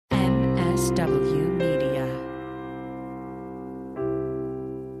HW Media.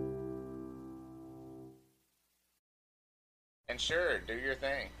 And sure, do your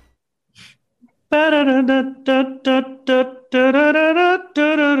thing.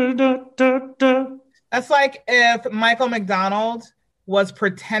 That's like if Michael McDonald was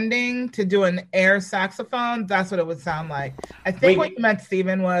pretending to do an air saxophone. That's what it would sound like. I think what you meant,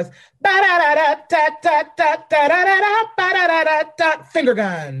 Stephen, was finger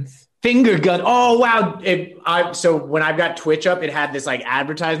guns. Finger gun. Oh, wow. So when I've got Twitch up, it had this like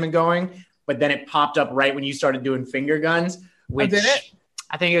advertisement going, but then it popped up right when you started doing finger guns, which did it?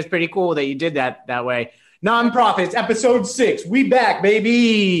 I think it was pretty cool that you did that way. Nonprofits, episode 6. We back,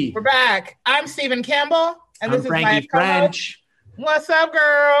 baby. We're back. I'm Stephen Campbell, and this is Frankie French. What's up,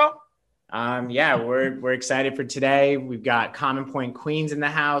 girl? Yeah, we're excited for today. We've got Common Point Queens in the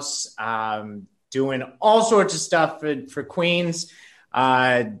house, doing all sorts of stuff for Queens.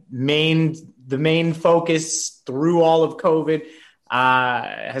 The main focus through all of COVID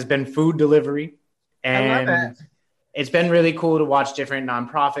has been food delivery, and I love it. It's been really cool to watch different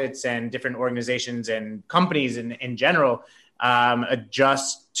nonprofits and different organizations and companies in general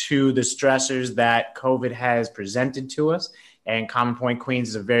adjust to the stressors that COVID has presented to us. And Common Point Queens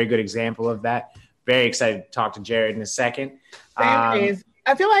is a very good example of that. Very excited to talk to Jared in a second. I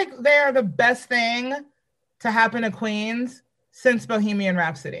feel like they're the best thing to happen to Queens since Bohemian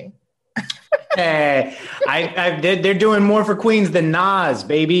Rhapsody. Hey, they're doing more for Queens than Nas,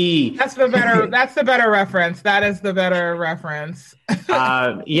 baby. That's the better reference. That is the better reference.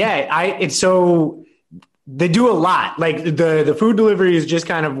 They do a lot. Like the food delivery is just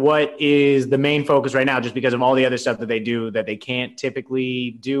kind of what is the main focus right now, just because of all the other stuff that they do that they can't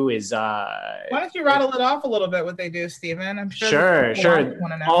typically do is. Why don't you rattle it off a little bit what they do, Stephen? I'm sure.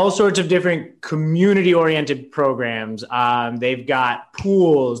 All sorts of different community-oriented programs. They've got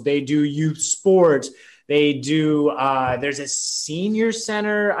pools. They do youth sports. They do. There's a senior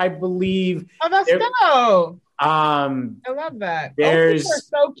center, I believe. Oh, that's dope. I love that. There's they're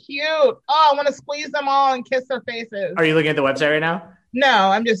so cute. Oh, I want to squeeze them all and kiss their faces. Are you looking at the website right now? No,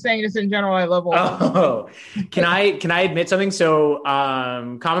 I'm just saying just in general. I love all. Oh, can I admit something? So,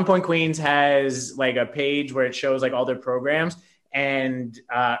 Common Point Queens has like a page where it shows like all their programs. And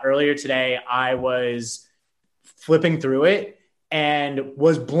earlier today, I was flipping through it and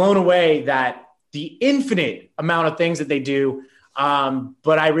was blown away that the infinite amount of things that they do.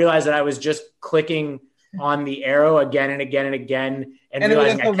 But I realized that I was just clicking on the arrow again and again and again, and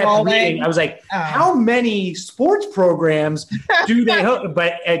realizing I kept reading. I was like, how many sports programs do they host?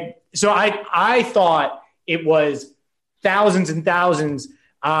 But so I thought it was thousands and thousands,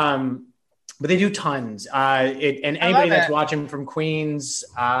 but they do tons. And anybody that's watching from Queens,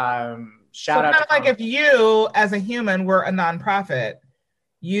 shout out. Kind of like if you, as a human, were a nonprofit,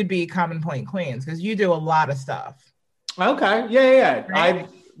 you'd be Common Point Queens because you do a lot of stuff. Okay, yeah. Right?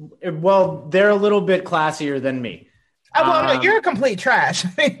 Well, they're a little bit classier than me. No, you're a complete trash.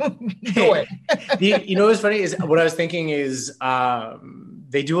 Do it. You know what's funny is what I was thinking is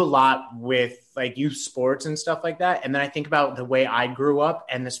they do a lot with like youth sports and stuff like that. And then I think about the way I grew up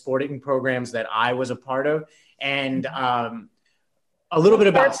and the sporting programs that I was a part of, and a little bit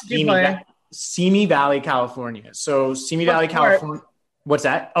about Simi Valley, California. So Simi Valley, California. What's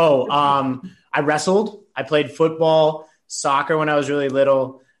that? I wrestled. I played football, soccer when I was really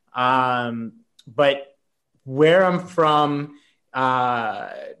little. But where I'm from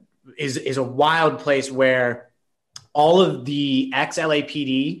is a wild place where all of the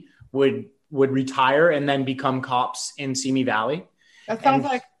ex-LAPD would retire and then become cops in Simi Valley. That sounds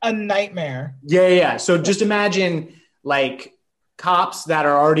like a nightmare. Yeah. So just imagine like cops that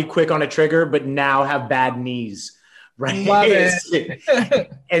are already quick on a trigger, but now have bad knees. Right. Love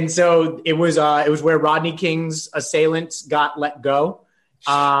it. And so it was where Rodney King's assailants got let go.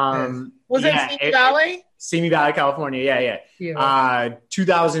 Was it Simi Valley? Simi Valley, California. Yeah.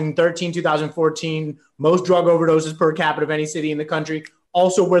 2013, 2014, most drug overdoses per capita of any city in the country.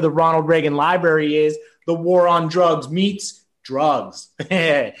 Also where the Ronald Reagan Library is. The war on drugs meets drugs.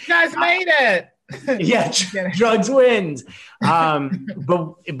 You guys made it. Yeah, drugs wins.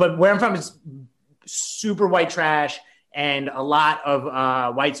 But where I'm from is super white trash and a lot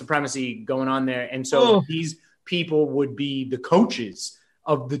of white supremacy going on there. And so these people would be the coaches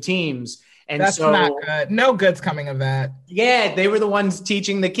of the teams. And that's not good. No good's coming of that. Yeah, they were the ones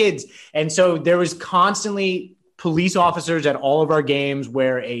teaching the kids. And so there was constantly police officers at all of our games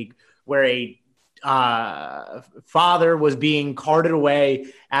where a father was being carted away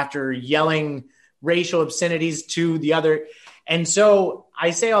after yelling racial obscenities to the other. And so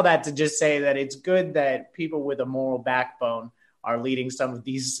I say all that to just say that it's good that people with a moral backbone are leading some of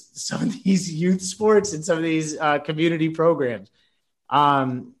these youth sports and some of these community programs.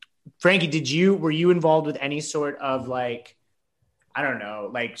 Frankie, were you involved with any sort of like, I don't know,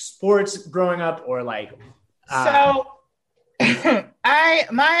 like sports growing up or like? So I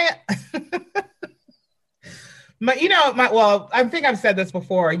think I've said this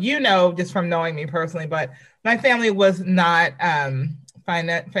before, just from knowing me personally, but my family was not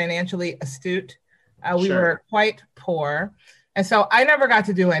financially astute. We were quite poor. And so I never got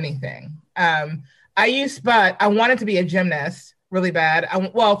to do anything. But I wanted to be a gymnast really bad.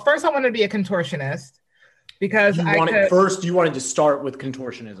 First I wanted to be a contortionist because you wanted to start with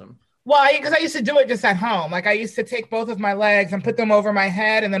contortionism. Well, because I used to do it just at home. Like I used to take both of my legs and put them over my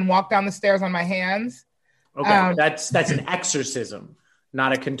head and then walk down the stairs on my hands. Okay, that's an exorcism,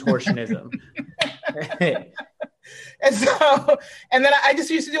 not a contortionism. And then I just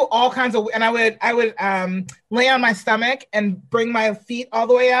used to do all kinds of, and I would lay on my stomach and bring my feet all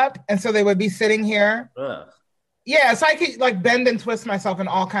the way up, and so they would be sitting here. Ugh. Yeah, so I could like bend and twist myself in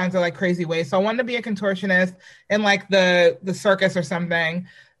all kinds of like crazy ways. So I wanted to be a contortionist in like the circus or something.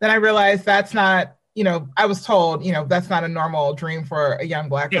 Then I realized that's not, I was told, that's not a normal dream for a young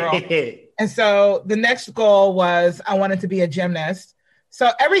Black girl. And so the next goal was I wanted to be a gymnast.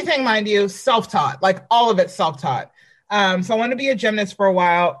 So everything, mind you, self-taught, like all of it self-taught. So I wanted to be a gymnast for a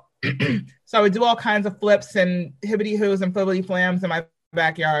while. So I would do all kinds of flips and hibbity-hoos and flippity-flams in my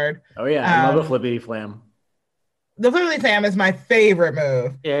backyard. Oh, yeah. I love a flippity-flam. The flippity-flam is my favorite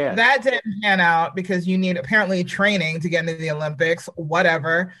move. Yeah. That didn't pan out because you need apparently training to get into the Olympics,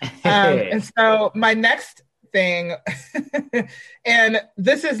 whatever. And so my next thing, and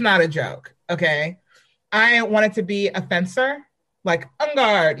this is not a joke, okay? I wanted to be a fencer, like en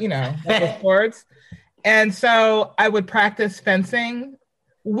garde, like the sports. And so I would practice fencing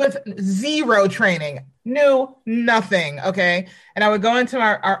with zero training, knew nothing, okay? And I would go into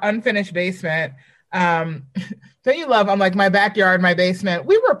our unfinished basement. Don't you love, I'm like, my backyard, my basement.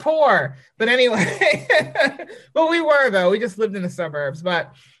 We were poor, but anyway, but we were though. We just lived in the suburbs.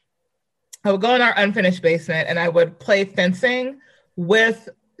 But I would go in our unfinished basement and I would play fencing with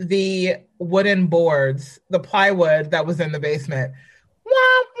the wooden boards, the plywood that was in the basement.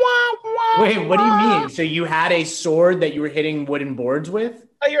 Wait, what do you mean? So you had a sword that you were hitting wooden boards with?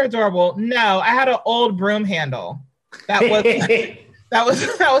 Oh, you're adorable. No, I had an old broom handle. That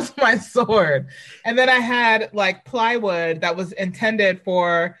was my sword. And then I had like plywood that was intended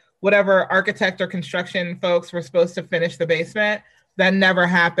for whatever architect or construction folks were supposed to finish the basement. That never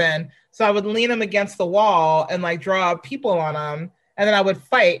happened. So I would lean them against the wall and like draw people on them. And then I would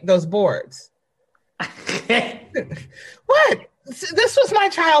fight those boards. What? This was my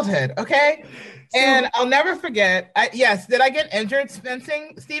childhood, okay? And I'll never forget. Did I get injured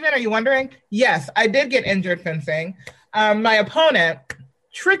fencing, Stephen? Are you wondering? Yes, I did get injured fencing. My opponent,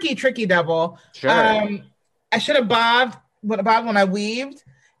 tricky devil. Sure. I should have bobbed when I weaved.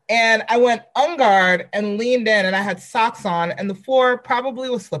 And I went en garde and leaned in, and I had socks on, and the floor probably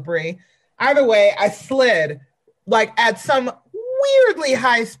was slippery. Either way, I slid like at some weirdly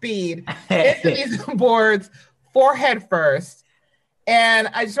high speed into these boards, forehead first. And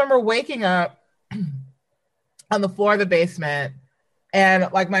I just remember waking up on the floor of the basement, and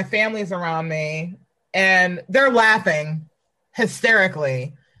like my family's around me, and they're laughing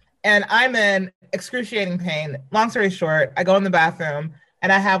hysterically, and I'm in excruciating pain. Long story short, I go in the bathroom,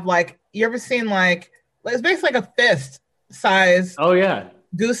 and I have like, you ever seen like, it's basically like a fist size. Oh yeah.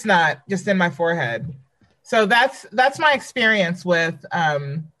 Goose knot just in my forehead. So that's my experience with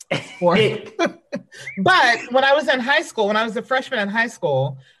sport. But when I was in high school, when I was a freshman in high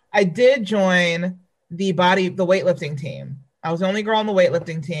school, I did join the weightlifting team. I was the only girl on the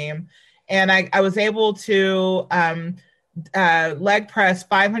weightlifting team, and I was able to leg press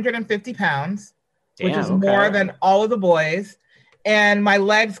 550 pounds, which is more than all of the boys. And my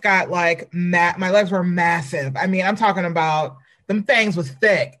legs got like my legs were massive. I mean, I'm talking about them things was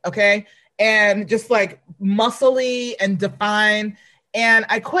thick, okay, and just like muscly and defined. And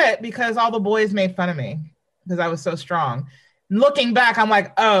I quit because all the boys made fun of me because I was so strong. Looking back, I'm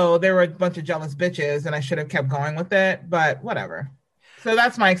like, oh, there were a bunch of jealous bitches, and I should have kept going with it, but whatever. So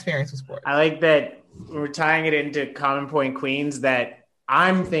that's my experience with sports. I like that we're tying it into Common Point Queens, that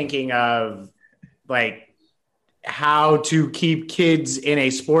I'm thinking of like how to keep kids in a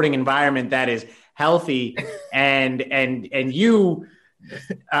sporting environment that is healthy, and you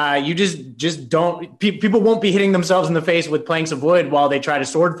just don't. People won't be hitting themselves in the face with planks of wood while they try to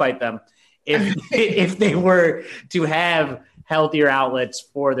sword fight them. If they were to have healthier outlets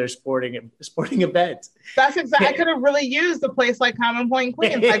for their sporting events. That's exactly. I could have really used a place like Common Point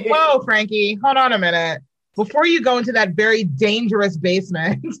Queens. Like, whoa, Frankie, hold on a minute. before you go into that very dangerous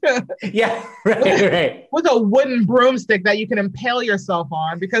basement. Yeah, right. With a wooden broomstick that you can impale yourself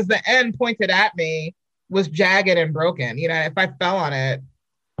on, because the end pointed at me was jagged and broken. You know, if I fell on it,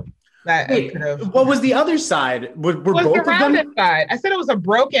 Wait, what was the other side? Were was both the of them? rounded side. I said it was a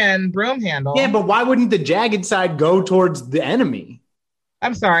broken broom handle. Yeah, but why wouldn't the jagged side go towards the enemy?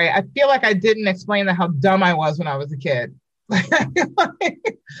 I'm sorry. I feel like I didn't explain how dumb I was when I was a kid.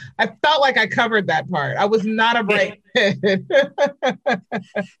 I felt like I covered that part. I was not a bright kid.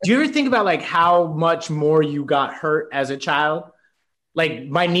 Do you ever think about like how much more you got hurt as a child? Like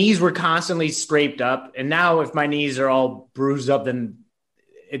my knees were constantly scraped up, and now if my knees are all bruised up, then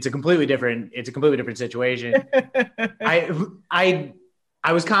it's a completely different situation. I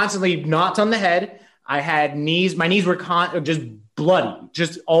was constantly knocked on the head. I had my knees were just bloody,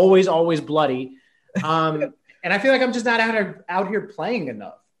 just always bloody. And I feel like I'm just not out here playing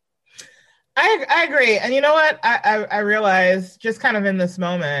enough. I agree. And you know what? I realized just kind of in this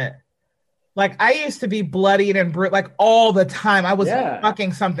moment, like I used to be bloodied and like all the time. I was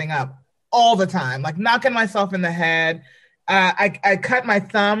fucking something up all the time, like knocking myself in the head. I cut my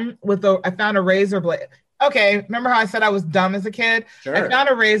thumb I found a razor blade. Okay, remember how I said I was dumb as a kid? Sure. I found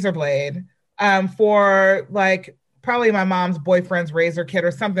a razor blade for like probably my mom's boyfriend's razor kit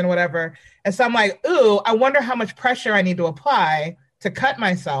or something, whatever. And so I'm like, ooh, I wonder how much pressure I need to apply to cut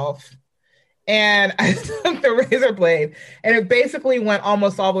myself. And I took the razor blade and it basically went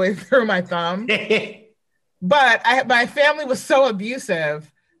almost all the way through my thumb. But my family was so abusive.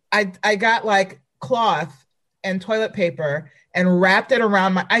 I got like cloth and toilet paper and wrapped it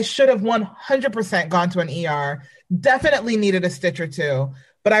around I should have 100% gone to an ER, definitely needed a stitch or two,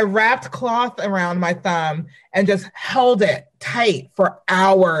 but I wrapped cloth around my thumb and just held it tight for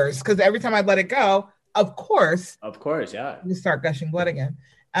hours. Because every time I'd let it go, of course, yeah, you start gushing blood again.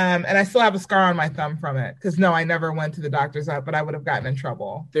 And I still have a scar on my thumb from it. Because no, I never went to the doctor's, but I would have gotten in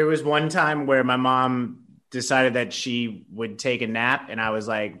trouble. There was one time where my mom decided that she would take a nap, and I was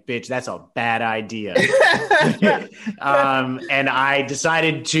like, bitch, that's a bad idea. And I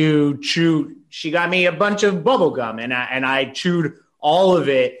decided to chew. She got me a bunch of bubble gum, and I chewed all of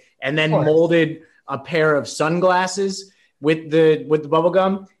it, and then molded a pair of sunglasses with the bubble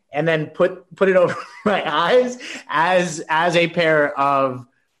gum, and then put it over my eyes as a pair of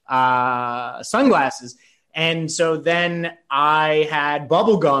sunglasses. And so then I had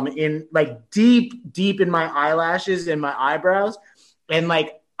bubble gum in like deep in my eyelashes and my eyebrows. And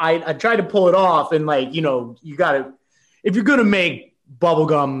like, I tried to pull it off, and like, you know, if you're going to make bubble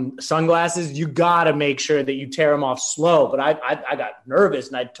gum sunglasses, you got to make sure that you tear them off slow. But I got nervous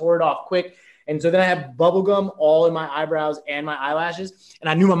and I tore it off quick. And so then I had bubble gum all in my eyebrows and my eyelashes. And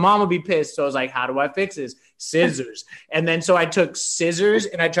I knew my mom would be pissed. So I was like, how do I fix this? Scissors. And then so I took scissors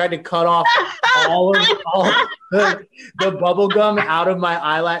and I tried to cut off all the bubble gum out of my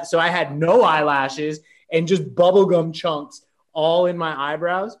eyelash. So I had no eyelashes and just bubble gum chunks all in my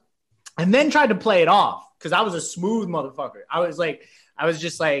eyebrows. And then tried to play it off because I was a smooth motherfucker. I was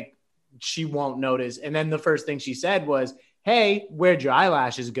just like, she won't notice. And then the first thing she said was, hey, where'd your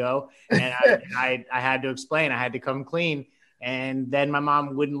eyelashes go? And I had to explain. I had to come clean. And then my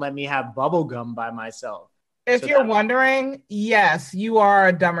mom wouldn't let me have bubble gum by myself. If you're wondering, yes, you are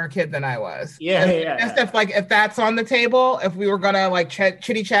a dumber kid than I was. Yeah. If that's on the table, if we were gonna like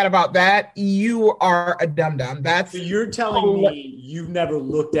chitty chat about that, you are a dum. So you're telling me you've never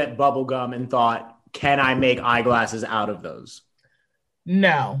looked at bubble gum and thought, can I make eyeglasses out of those?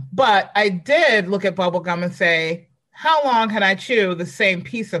 No, but I did look at bubble gum and say, how long can I chew the same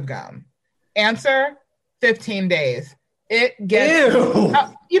piece of gum? Answer, 15 days. It gets...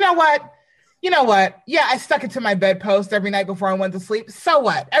 You know what? Yeah, I stuck it to my bedpost every night before I went to sleep. So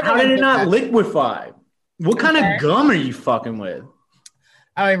what? How did it not liquefy? What kind of gum are you fucking with?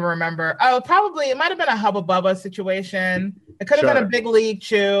 I don't even remember. Oh, probably, it might have been a Hubba Bubba situation. It could have been a Big League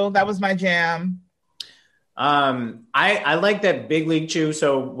Chew. That was my jam. I like that Big League Chew.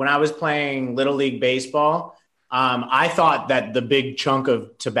 So when I was playing Little League Baseball, I thought that the big chunk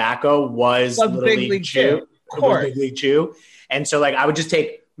of tobacco was Little League Chew. Of course. Big League Chew. And so like I would just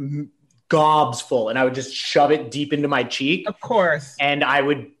take gobs full and I would just shove it deep into my cheek. Of course. And I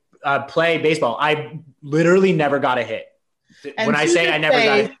would play baseball. I literally never got a hit. And when I say I never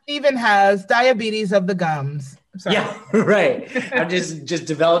got it. Steven has diabetes of the gums. Yeah, right. I'm just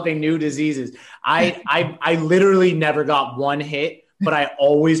developing new diseases. I literally never got one hit, but I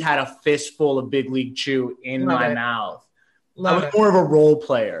always had a fistful of Big League Chew in my mouth. I was more of a role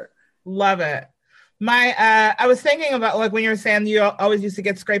player. Love it. I was thinking about like when you were saying you always used to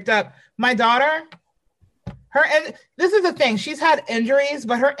get scraped up. My daughter, And this is the thing. She's had injuries,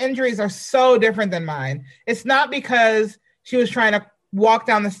 but her injuries are so different than mine. It's not because she was trying to walk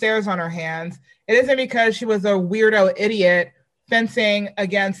down the stairs on her hands. It isn't because she was a weirdo idiot fencing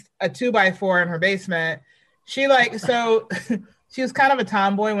against a 2x4 in her basement. She she was kind of a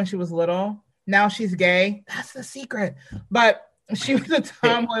tomboy when she was little. Now she's gay. That's the secret. But she was a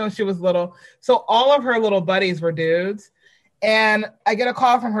tomboy when she was little. So all of her little buddies were dudes. And I get a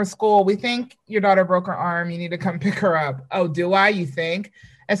call from her school. We think your daughter broke her arm. You need to come pick her up. Oh, do I? You think?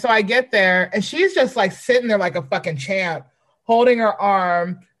 And so I get there and she's just like sitting there like a fucking champ, holding her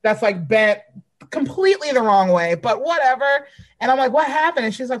arm that's like bent completely the wrong way, but whatever. And I'm like, what happened?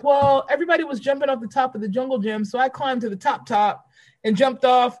 And she's like, well, everybody was jumping off the top of the jungle gym. So I climbed to the top and jumped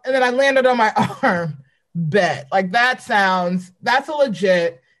off. And then I landed on my arm. Bet. Like that's a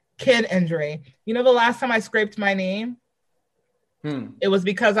legit kid injury. You know, the last time I scraped my knee, it was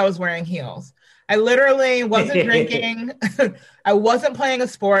because I was wearing heels. I literally wasn't drinking. I wasn't playing a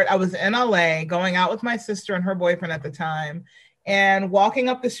sport. I was in LA going out with my sister and her boyfriend at the time and walking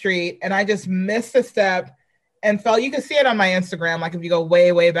up the street. And I just missed a step and fell. You can see it on my Instagram, like if you go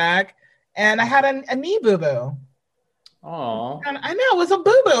way, way back. And I had a knee boo-boo. Oh, I know, it was a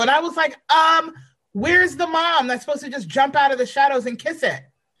boo-boo. And I was like, where's the mom that's supposed to just jump out of the shadows and kiss it?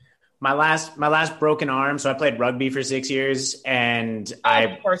 My last broken arm. So I played rugby for 6 years, and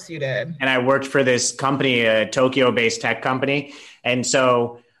of course you did. And I worked for this company, a Tokyo-based tech company, and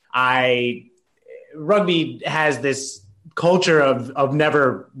so rugby has this culture of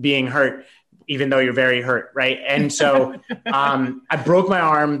never being hurt, even though you're very hurt, right? And so I broke my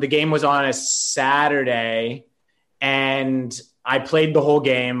arm. The game was on a Saturday, and I played the whole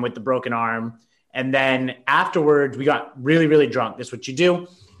game with the broken arm. And then afterwards, we got really, really drunk. That's what you do.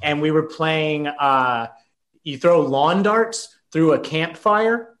 And we were playing, you throw lawn darts through a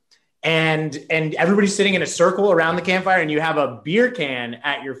campfire, and everybody's sitting in a circle around the campfire, and you have a beer can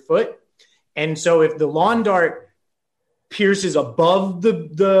at your foot. And so if the lawn dart pierces above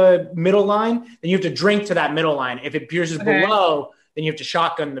the middle line, then you have to drink to that middle line. If it pierces below, then you have to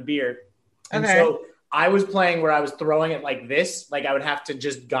shotgun the beer. And so I was playing where I was throwing it like this, like I would have to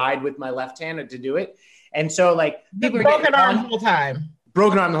just guide with my left hand to do it. And so like people were broken arm the whole time.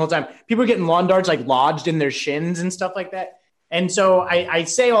 Broken arm the whole time. People are getting lawn darts like lodged in their shins and stuff like that. And so I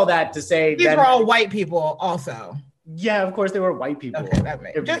say all that to say these were all white people also. Yeah, of course they were white people.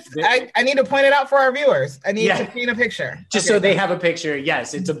 Okay, I need to point it out for our viewers. I need to paint a picture. Just so they have a picture.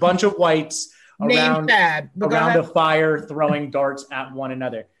 Yes, it's a bunch of whites around a fire throwing darts at one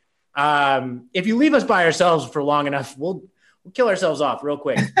another. If you leave us by ourselves for long enough, we'll kill ourselves off real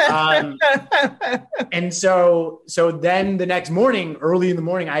quick. And so then the next morning, early in the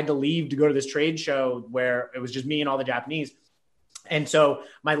morning, I had to leave to go to this trade show where it was just me and all the Japanese. And so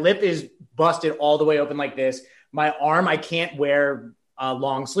my lip is busted all the way open like this. My arm, I can't wear a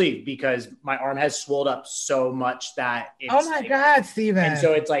long sleeve because my arm has swelled up so much that it's oh my God, Steven. And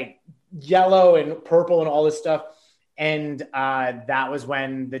so it's like yellow and purple and all this stuff. And that was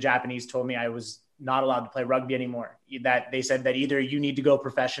when the Japanese told me I was not allowed to play rugby anymore. That they said that either you need to go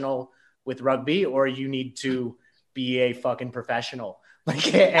professional with rugby or you need to be a fucking professional.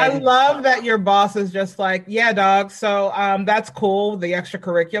 I love that your boss is just like, yeah, dog. So that's cool. The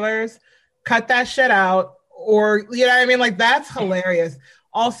extracurriculars, cut that shit out. Or, you know what I mean? Like, that's hilarious.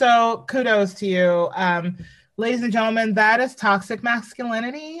 Also, kudos to you. Ladies and gentlemen, that is toxic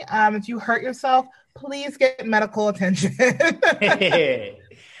masculinity. If you hurt yourself, please get medical attention.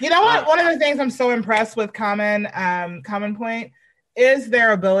 You know what? One of the things I'm so impressed with Common Point is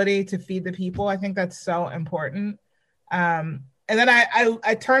their ability to feed the people. I think that's so important. And then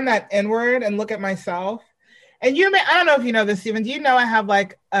I turn that inward and look at myself. And I don't know if you know this, Steven. Do you know I have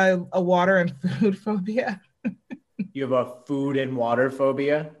like a water and food phobia? You have a food and water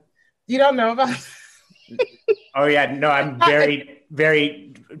phobia? You don't know about Oh, yeah. No, I'm very,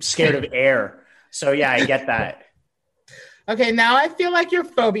 very scared of air. So, yeah, I get that. Okay, now I feel like you're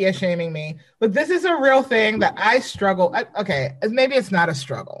phobia shaming me, but this is a real thing that I struggle. Okay, maybe it's not a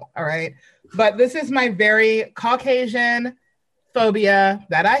struggle, all right? But this is my very Caucasian phobia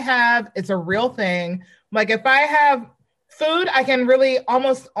that I have. It's a real thing. Like if I have food, I can really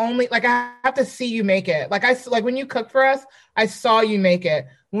almost only, like I have to see you make it. Like when you cook for us, I saw you make it.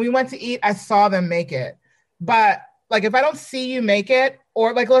 When we went to eat, I saw them make it. But like if I don't see you make it,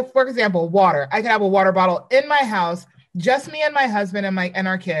 or like for example, water, I could have a water bottle in my house, just me and my husband and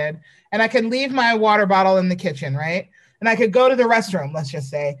our kid, and I could leave my water bottle in the kitchen, right? And I could go to the restroom, let's just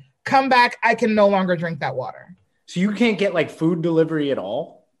say, come back, I can no longer drink that water. So you can't get like food delivery at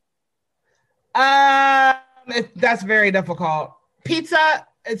all? That's very difficult. Pizza,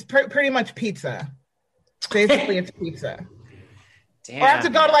 it's pretty much pizza. Basically, it's pizza. Damn. Or I have to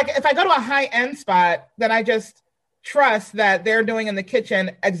go to, like, if I go to a high-end spot, then I just trust that they're doing in the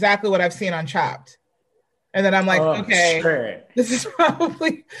kitchen exactly what I've seen on Chopped. And then I'm like, okay, sure. this is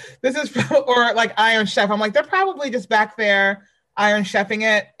or like Iron Chef. I'm like, they're probably just back there Iron Chefing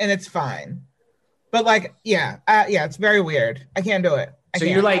it, and it's fine. But like, yeah, it's very weird. I can't do it. So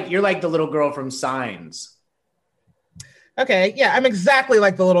you're like the little girl from Signs. Okay, yeah, I'm exactly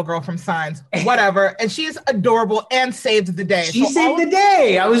like the little girl from Signs. Whatever, and she's adorable and saved the day. She saved the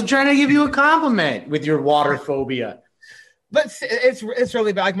day. I was trying to give you a compliment with your water phobia. But it's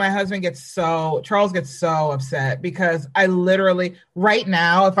really bad. Like Charles gets so upset because I literally right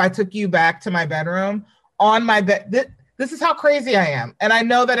now, if I took you back to my bedroom on my bed, this is how crazy I am. And I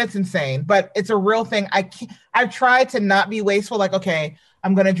know that it's insane, but it's a real thing. I've tried to not be wasteful. Like, okay,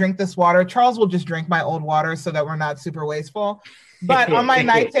 I'm going to drink this water. Charles will just drink my old water so that we're not super wasteful. But on my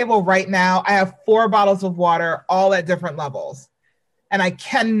night table right now, I have 4 bottles of water, all at different levels. And I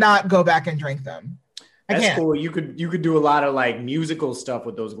cannot go back and drink them. That's cool. You could do a lot of like musical stuff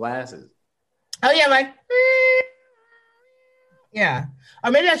with those glasses. Oh yeah, like yeah.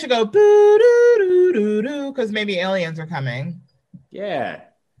 Or maybe I should go boo doo doo doo doo because maybe aliens are coming. Yeah.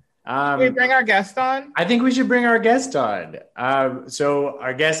 Should we bring our guest on? I think we should bring our guest on. So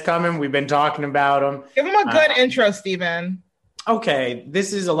our guest coming. We've been talking about him. Give him a good intro, Stephen. Okay,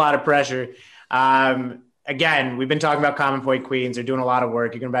 this is a lot of pressure. Again, we've been talking about Common Point Queens. They're doing a lot of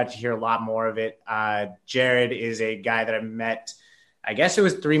work. You're about to hear a lot more of it. Jared is a guy that I met, I guess it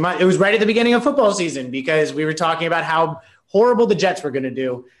was 3 months. It was right at the beginning of football season because we were talking about how horrible the Jets were going to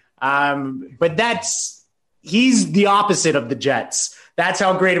do. But he's the opposite of the Jets. That's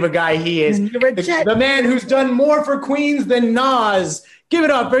how great of a guy he is. The man who's done more for Queens than Nas. Give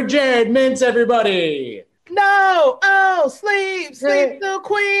it up for Jared Mintz, everybody. No. Oh, sleep till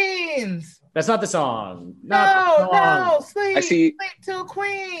Queens. That's not the song. Sleep till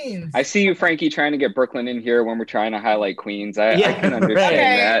Queens. I see you, Frankie, trying to get Brooklyn in here when we're trying to highlight Queens. I can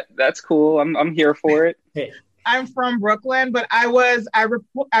understand that. That's cool. I'm here for it. I'm from Brooklyn, but I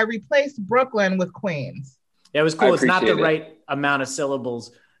replaced Brooklyn with Queens. Yeah, it was cool. It's not the right amount of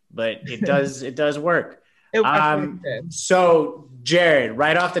syllables, but it does work. So Jared,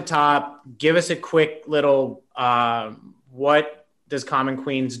 right off the top, give us a quick little what does Common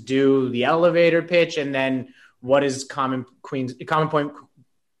Queens do, the elevator pitch, and then what is Common Point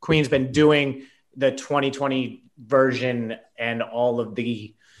Queens been doing, the 2020 version, and all of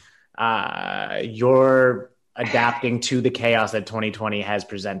the you're adapting to the chaos that 2020 has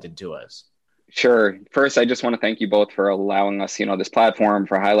presented to us. Sure. First, I just want to thank you both for allowing us, this platform,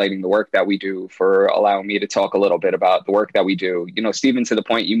 for highlighting the work that we do, for allowing me to talk a little bit about the work that we do. Stephen, to the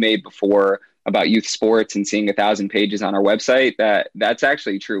point you made before about youth sports and seeing 1,000 pages on our website, that's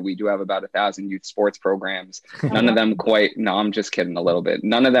actually true. We do have about 1,000 youth sports programs. None of them quite, no, I'm just kidding a little bit.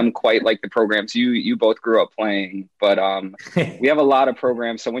 None of them quite like the programs you both grew up playing, but we have a lot of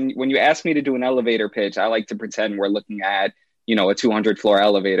programs. So when you ask me to do an elevator pitch, I like to pretend we're looking at, a 200-floor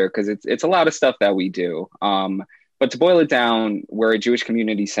elevator, because it's a lot of stuff that we do. But to boil it down, we're a Jewish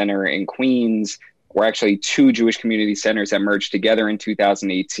community center in Queens. We're actually 2 Jewish community centers that merged together in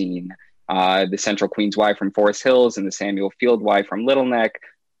 2018. The Central Queens Y from Forest Hills and the Samuel Field Y from Little Neck.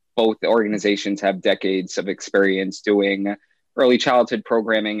 Both organizations have decades of experience doing early childhood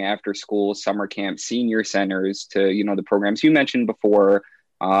programming, after school, summer camp, senior centers, to, the programs you mentioned before.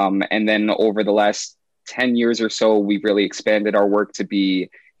 And then over the last 10 years or so, we've really expanded our work to be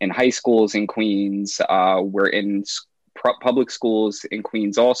in high schools in Queens. We're in public schools in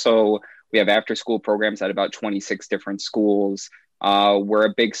Queens also. We have after school programs at about 26 different schools. We're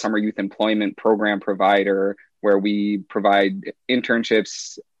a big summer youth employment program provider where we provide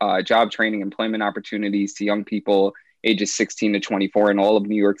internships, job training, employment opportunities to young people ages 16 to 24 in all of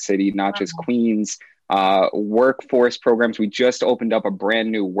New York City, not just Queens. Workforce programs. We just opened up a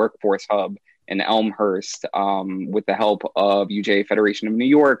brand new workforce hub in Elmhurst with the help of UJA Federation of New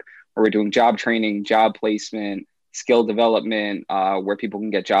York, where we're doing job training, job placement, skill development, where people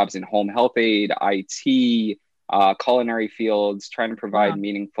can get jobs in home health aid, IT, culinary fields, trying to provide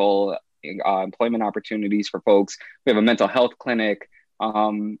meaningful employment opportunities for folks. We have a mental health clinic.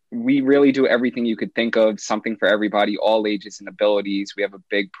 We really do everything you could think of, something for everybody, all ages and abilities. We have a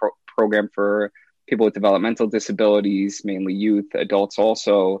big program for people with developmental disabilities, mainly youth, adults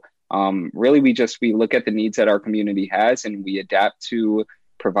also. Really, we look at the needs that our community has and we adapt to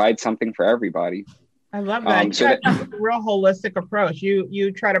provide something for everybody. I love that. That's a real holistic approach.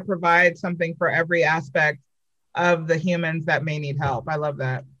 You try to provide something for every aspect of the humans that may need help. I love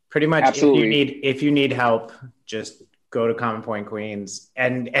that. Pretty much. Absolutely. If you need help, just go to Common Point Queens.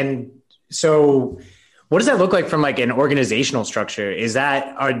 And so What does that look like from like an organizational structure? Is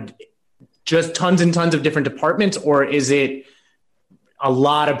that are just tons and tons of different departments, or is it a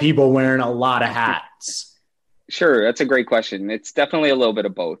lot of people wearing a lot of hats? Sure, that's a great question. It's definitely a little bit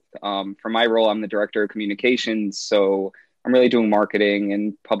of both. For my role, I'm the director of communications, so I'm really doing marketing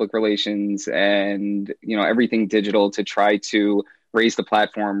and public relations and everything digital to try to raise the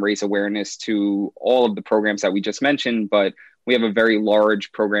platform, raise awareness to all of the programs that we just mentioned. But we have a very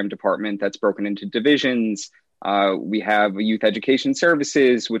large program department that's broken into divisions. We have youth education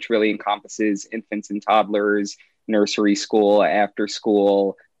services, which really encompasses infants and toddlers, nursery school, after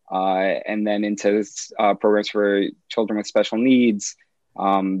school, and then into programs for children with special needs.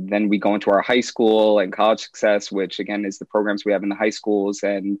 Then we go into our high school and college success, which again is the programs we have in the high schools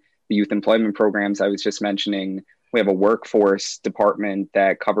and the youth employment programs I was just mentioning. We have a workforce department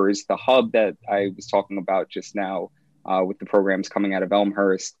that covers the hub that I was talking about just now with the programs coming out of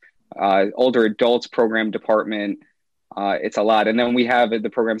Elmhurst. Older adults program department. It's a lot. And then we have the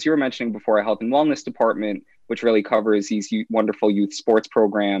programs you were mentioning before, a health and wellness department, which really covers these wonderful youth sports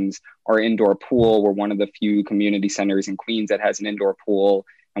programs. Our indoor pool, we're one of the few community centers in Queens that has an indoor pool.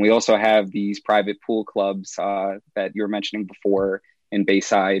 And we also have these private pool clubs that you were mentioning before in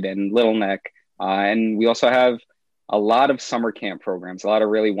Bayside and Little Neck. And we also have a lot of summer camp programs, a lot of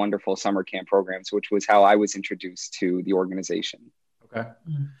really wonderful summer camp programs, which was how I was introduced to the organization. Okay.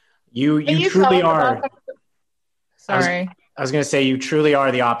 You truly are. Sorry. I was going to say, you truly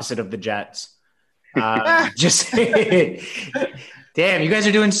are the opposite of the Jets. Just damn, you guys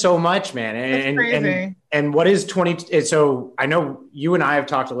are doing so much, man. And crazy. And what is 20? So I know you and I have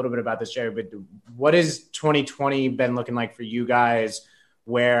talked a little bit about this, Jerry, but what has 2020 been looking like for you guys?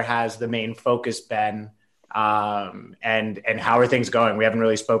 Where has the main focus been? And how are things going? We haven't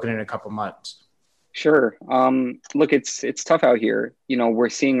really spoken in a couple months. Sure. Look, it's tough out here. We're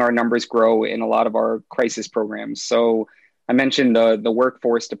seeing our numbers grow in a lot of our crisis programs. So I mentioned the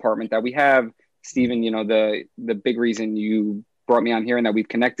workforce department that we have. Stephen, the big reason you brought me on here and that we've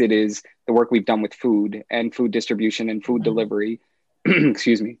connected is the work we've done with food and food distribution and food delivery.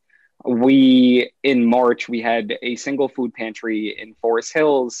 Excuse me. In March, we had a single food pantry in Forest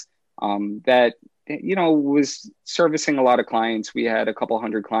Hills that, was servicing a lot of clients. We had a couple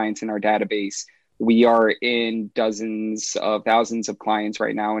hundred clients in our database. We are in dozens of thousands of clients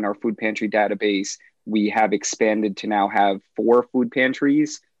right now in our food pantry database. We have expanded to now have 4 food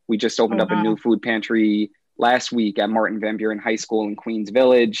pantries. We just opened up a new food pantry last week at Martin Van Buren High School in Queens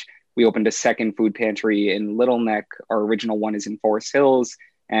Village. We opened a second food pantry in Little Neck. Our original one is in Forest Hills.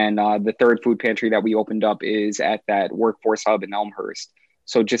 And the third food pantry that we opened up is at that workforce hub in Elmhurst.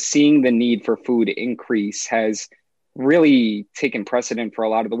 So just seeing the need for food increase has really taken precedent for a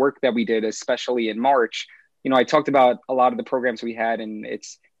lot of the work that we did, especially in March. I talked about a lot of the programs we had, and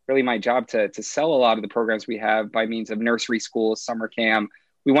it's really my job to sell a lot of the programs we have by means of nursery school, summer camp.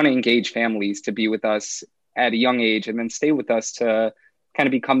 We want to engage families to be with us at a young age and then stay with us to kind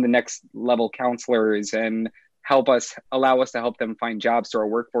of become the next level counselors and allow us to help them find jobs through our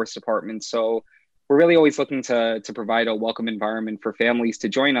workforce department. So we're really always looking to provide a welcome environment for families to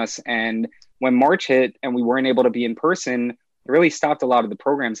join us. And when March hit and we weren't able to be in person, it really stopped a lot of the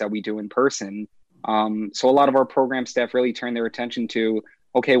programs that we do in person. So a lot of our program staff really turned their attention to,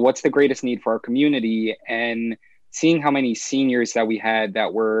 okay, what's the greatest need for our community? And seeing how many seniors that we had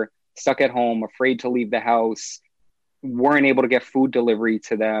that were stuck at home, afraid to leave the house, weren't able to get food delivery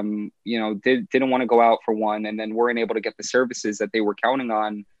to them, didn't want to go out for one, and then weren't able to get the services that they were counting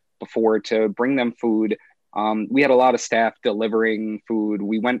on before to bring them food. We had a lot of staff delivering food.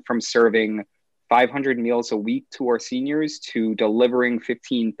 We went from serving 500 meals a week to our seniors to delivering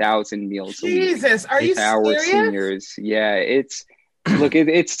 15,000 meals a week. Jesus, are you serious? Seniors. Yeah, it's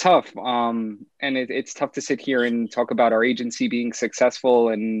tough. And it's tough to sit here and talk about our agency being successful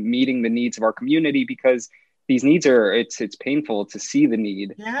and meeting the needs of our community, because these needs it's painful to see the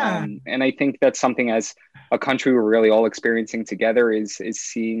need. Yeah. And I think that's something as a country we're really all experiencing together is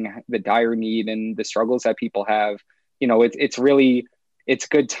seeing the dire need and the struggles that people have. It's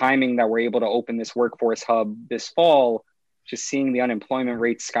good timing that we're able to open this workforce hub this fall, just seeing the unemployment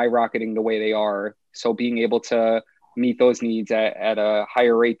rates skyrocketing the way they are. So being able to meet those needs at a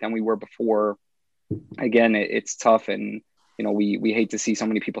higher rate than we were before, again, it's tough. And, we hate to see so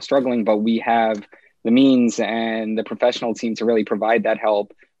many people struggling, but we have the means and the professional team to really provide that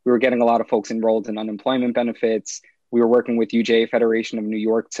help. We were getting a lot of folks enrolled in unemployment benefits. We were working with UJA Federation of New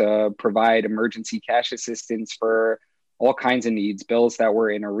York to provide emergency cash assistance for all kinds of needs, bills that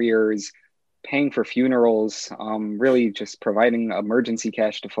were in arrears, paying for funerals, really just providing emergency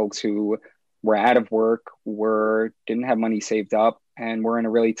cash to folks who were out of work, didn't have money saved up, and were in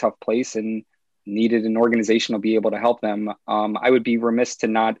a really tough place. And needed an organization to be able to help them. I would be remiss to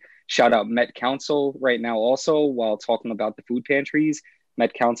not shout out Met Council right now also while talking about the food pantries.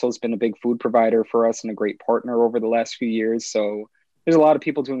 Met Council has been a big food provider for us and a great partner over the last few years. So there's a lot of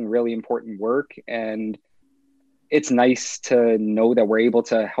people doing really important work, and it's nice to know that we're able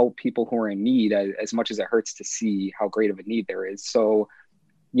to help people who are in need as much as it hurts to see how great of a need there is. So,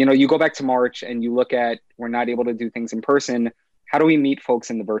 you go back to March and you look at, we're not able to do things in person. How do we meet folks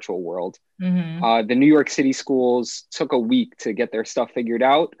in the virtual world? Mm-hmm. The New York City schools took a week to get their stuff figured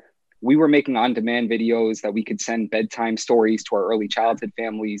out. We were making on-demand videos that we could send bedtime stories to our early childhood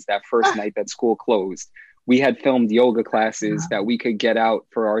families that first night that school closed. We had filmed yoga classes that we could get out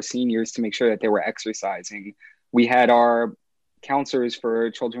for our seniors to make sure that they were exercising. We had our counselors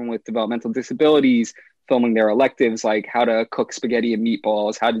for children with developmental disabilities filming their electives, like how to cook spaghetti and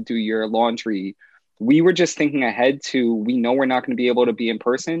meatballs, how to do your laundry. We were just thinking ahead to, we know we're not going to be able to be in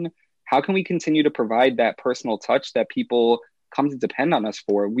person. How can we continue to provide that personal touch that people come to depend on us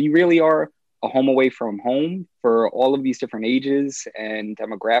for? We really are a home away from home for all of these different ages and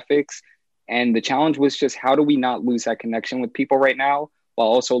demographics. And the challenge was just, how do we not lose that connection with people right now while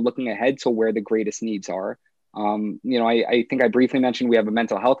also looking ahead to where the greatest needs are? I think I briefly mentioned we have a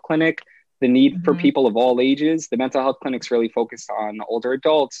mental health clinic. The need for people of all ages. The mental health clinic's really focused on older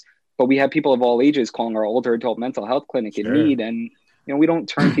adults, but we have people of all ages calling our older adult mental health clinic in need. And, we don't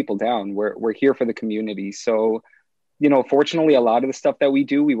turn people down. We're here for the community. So, fortunately, a lot of the stuff that we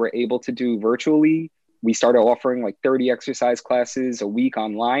do, we were able to do virtually. We started offering like 30 exercise classes a week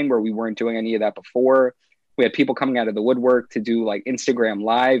online where we weren't doing any of that before. We had people coming out of the woodwork to do like Instagram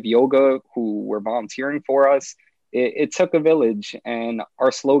live yoga who were volunteering for us. It took a village, and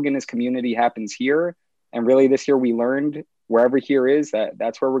our slogan is community happens here. And really this year we learned wherever here is,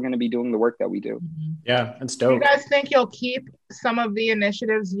 that's where we're going to be doing the work that we do. Yeah, that's dope. Do you guys think you'll keep some of the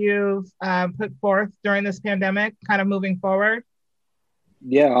initiatives you've put forth during this pandemic kind of moving forward?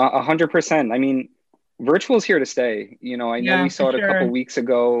 Yeah, 100%. I mean, virtual is here to stay. I know we saw it a couple weeks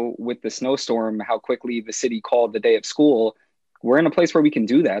ago with the snowstorm, how quickly the city called the day of school. We're in a place where we can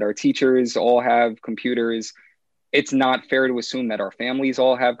do that. Our teachers all have computers. It's not fair to assume that our families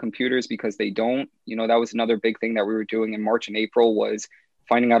all have computers because they don't. That was another big thing that we were doing in March and April, was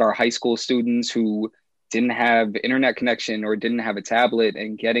finding out our high school students who didn't have internet connection or didn't have a tablet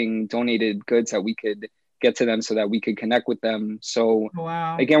and getting donated goods that we could get to them so that we could connect with them. So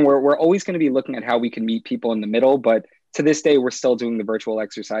again, we're always going to be looking at how we can meet people in the middle, but to this day, we're still doing the virtual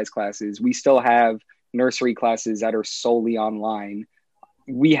exercise classes. We still have nursery classes that are solely online.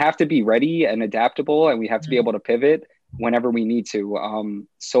 We have to be ready and adaptable, and we have to be able to pivot whenever we need to.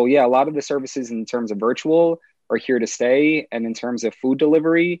 So yeah, a lot of the services in terms of virtual are here to stay. And in terms of food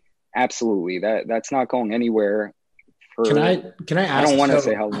delivery, absolutely. That's not going anywhere. Can I ask? I don't want to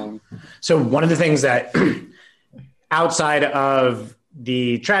say how long. So one of the things that outside of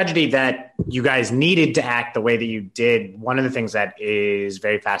the tragedy that you guys needed to act the way that you did, one of the things that is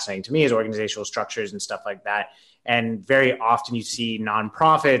very fascinating to me is organizational structures and stuff like that. And very often you see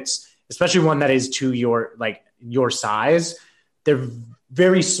nonprofits, especially one that is to your size, they're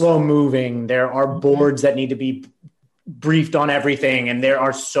very slow moving. There are boards that need to be briefed on everything. And there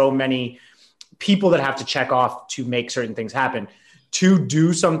are so many people that have to check off to make certain things happen. To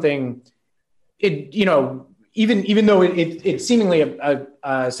do something, even though it's seemingly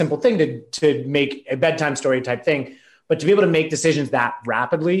a simple thing to make a bedtime story type thing, but to be able to make decisions that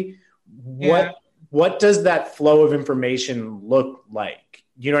rapidly, what does that flow of information look like?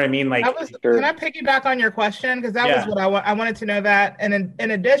 You know what I mean? Like, can I piggyback on your question? Because that was what I wanted to know that. And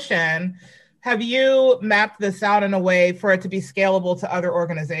in addition, have you mapped this out in a way for it to be scalable to other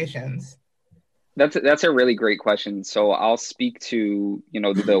organizations? That's a really great question. So I'll speak to,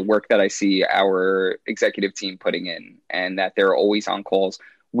 the work that I see our executive team putting in, and that they're always on calls.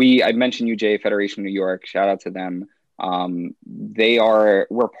 I mentioned UJA Federation New York, shout out to them.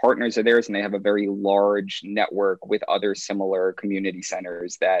 We're partners of theirs, and they have a very large network with other similar community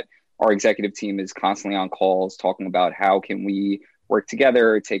centers that our executive team is constantly on calls talking about how can we work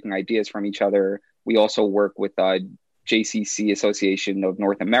together, taking ideas from each other. We also work with JCC Association of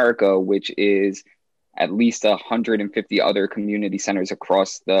North America, which is at least 150 other community centers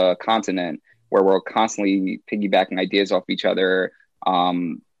across the continent, where we're constantly piggybacking ideas off each other,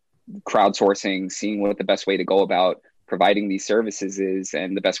 crowdsourcing, seeing what the best way to go about providing these services is,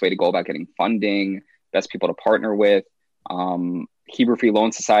 and the best way to go about getting funding, best people to partner with. Hebrew Free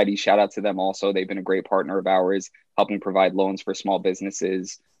Loan Society, shout out to them also. They've been a great partner of ours, helping provide loans for small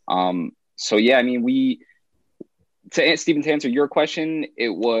businesses. So yeah, I mean, Stephen, to answer your question,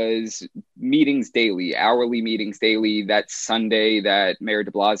 it was meetings daily, hourly meetings daily. That Sunday that Mayor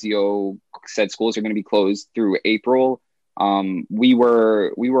de Blasio said schools are going to be closed through April, we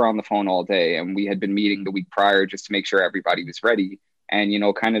were on the phone all day, and we had been meeting the week prior just to make sure everybody was ready. And,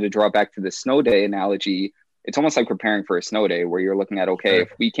 kind of to draw back to the snow day analogy, it's almost like preparing for a snow day where you're looking at, okay, if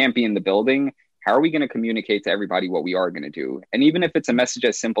we can't be in the building, how are we going to communicate to everybody what we are going to do? And even if it's a message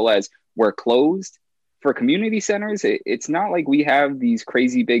as simple as we're closed, for community centers, it's not like we have these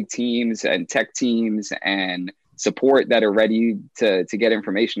crazy big teams and tech teams and support that are ready to get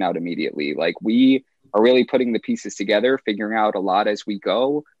information out immediately. Like, we are really putting the pieces together, figuring out a lot as we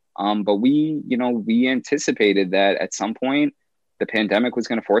go. But we anticipated that at some point the pandemic was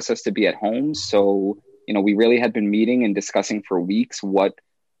going to force us to be at home. So, we really had been meeting and discussing for weeks what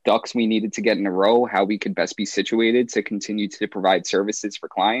ducks we needed to get in a row, how we could best be situated to continue to provide services for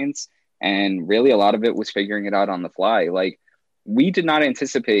clients. And really, a lot of it was figuring it out on the fly. Like, we did not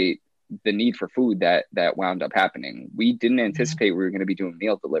anticipate the need for food that wound up happening. We didn't anticipate we were going to be doing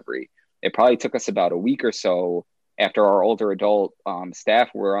meal delivery. It probably took us about a week or so after our older adult staff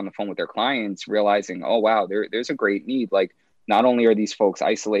were on the phone with their clients, realizing, oh, wow, there's a great need. Like, not only are these folks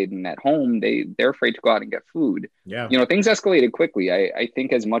isolated at home, they're afraid to go out and get food. Yeah. Things escalated quickly. I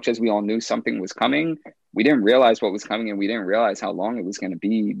think as much as we all knew something was coming, we didn't realize what was coming, and we didn't realize how long it was going to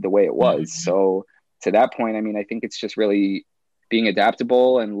be the way it was. Mm-hmm. So to that point, I think it's just really being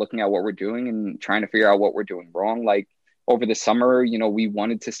adaptable and looking at what we're doing and trying to figure out what we're doing wrong. Like, over the summer, we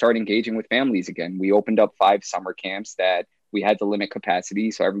wanted to start engaging with families again. We opened up 5 summer camps that we had to limit capacity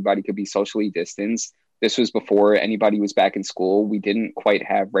so everybody could be socially distanced. This was before anybody was back in school. We didn't quite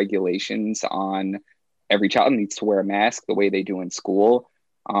have regulations on every child needs to wear a mask the way they do in school.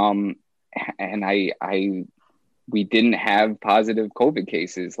 And we didn't have positive COVID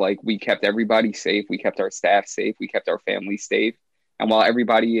cases. Like, we kept everybody safe. We kept our staff safe. We kept our families safe. And while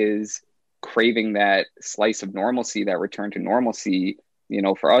everybody is craving that slice of normalcy, that return to normalcy,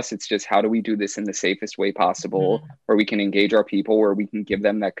 for us, it's just, how do we do this in the safest way possible, where we can engage our people, where we can give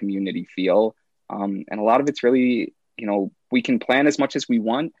them that community feel. And a lot of it's really, we can plan as much as we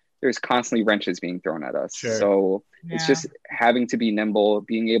want. There's constantly wrenches being thrown at us. Sure. So It's just having to be nimble,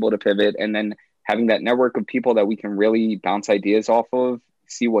 being able to pivot, and then having that network of people that we can really bounce ideas off of,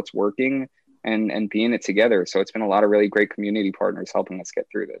 see what's working, and be in it together. So it's been a lot of really great community partners helping us get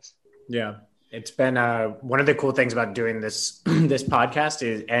through this. Yeah. It's been one of the cool things about doing this this podcast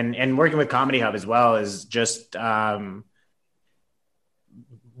is and working with Comedy Hub as well is just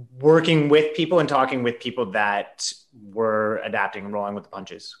working with people and talking with people that were adapting and rolling with the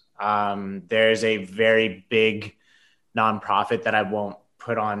punches. There's a very big nonprofit that I won't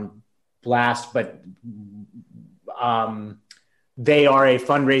put on blast, but they are a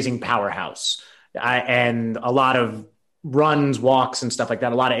fundraising powerhouse and a lot of runs, walks, and stuff like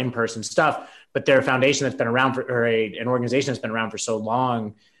that, a lot of in-person stuff. But they're a foundation that's been around an organization that's been around for so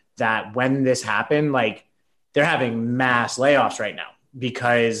long that when this happened, like, they're having mass layoffs right now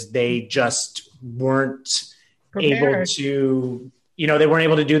because they just weren't able to, they weren't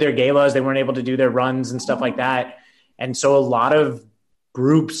able to do their galas. They weren't able to do their runs and stuff like that. And so a lot of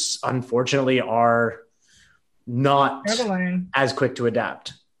groups, unfortunately, are not as quick to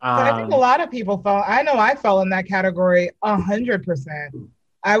adapt. But I think a lot of people I fell in that category 100%.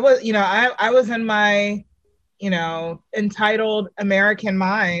 I was, I was in my, entitled American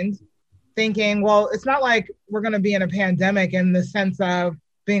mind thinking, well, it's not like we're going to be in a pandemic in the sense of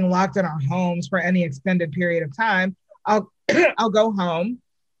being locked in our homes for any extended period of time. I'll go home.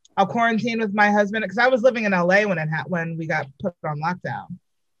 I'll quarantine with my husband because I was living in LA when we got put on lockdown.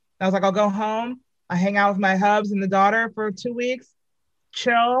 I was like, I'll go home. I hang out with my hubs and the daughter for 2 weeks,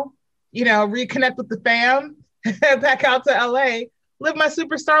 chill, reconnect with the fam, back out to LA. Live my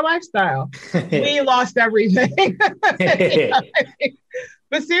superstar lifestyle. We lost everything.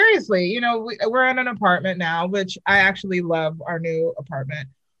 But seriously, we're in an apartment now, which I actually love our new apartment.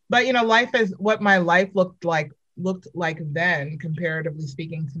 But, life is what my life looked like then, comparatively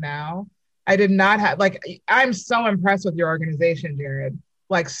speaking to now. I did not have, I'm so impressed with your organization, Jared.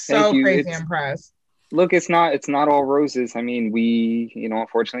 So crazy impressed. Look, it's not all roses. I mean, we,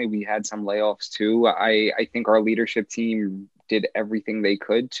 unfortunately, we had some layoffs too. I think our leadership team did everything they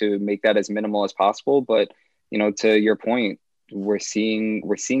could to make that as minimal as possible. But, to your point, we're seeing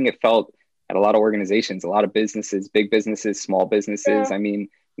it felt at a lot of organizations, a lot of businesses, big businesses, small businesses. Yeah. I mean,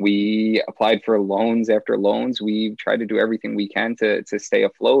 we applied for loans after loans. We've tried to do everything we can to stay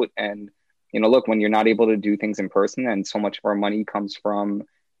afloat. And, look, when you're not able to do things in person, and so much of our money comes from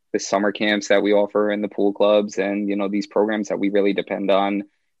the summer camps that we offer and the pool clubs and, these programs that we really depend on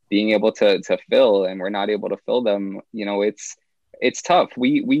being able to fill, and we're not able to fill them, it's tough.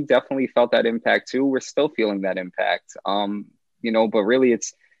 We definitely felt that impact too. We're still feeling that impact. But really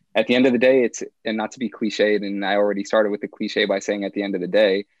it's at the end of the day, and not to be cliched, and I already started with the cliche by saying at the end of the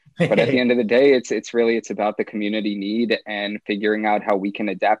day, but at the end of the day, it's about the community need and figuring out how we can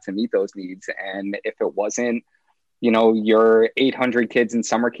adapt to meet those needs. And if it wasn't, your 800 kids in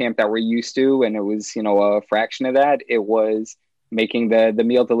summer camp that we're used to, and it was, a fraction of that, it was making the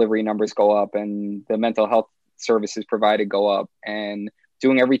meal delivery numbers go up and the mental health services provided go up, and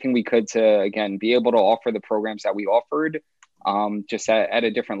doing everything we could to, again, be able to offer the programs that we offered, just at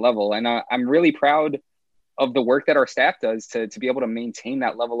a different level. And I'm really proud of the work that our staff does to be able to maintain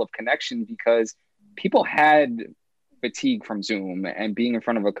that level of connection, because people had fatigue from Zoom and being in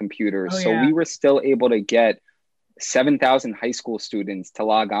front of a computer. We were still able to get 7,000 high school students to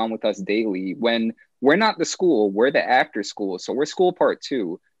log on with us daily, when we're not the school, we're the after school. So we're school part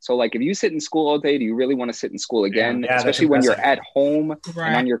two. So like, if you sit in school all day, do you really want to sit in school again? Yeah, especially when you're at home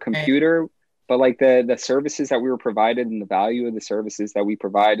and on your computer. But like the services that we were provided and the value of the services that we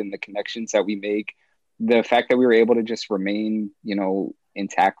provide and the connections that we make, the fact that we were able to just remain,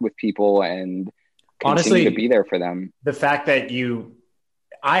 intact with people and continue to be there for them. The fact that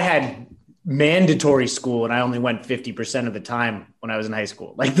I had mandatory school and I only went 50% of the time when I was in high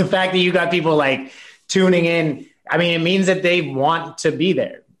school. Like, the fact that you got people like tuning in, I mean, it means that they want to be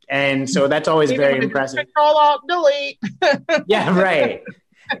there. And so that's always very impressive. Control Alt Delete. Yeah, right.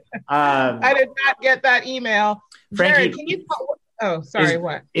 I did not get that email. Frankie, Jared, can you? Oh, sorry.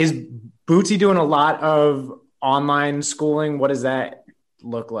 What is Bootsy doing? A lot of online schooling. What does that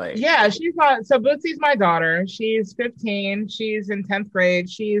look like? Yeah, so Bootsy's my daughter. She's 15. She's in 10th grade.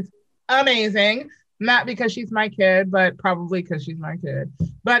 She's amazing. Not because she's my kid, but probably because she's my kid.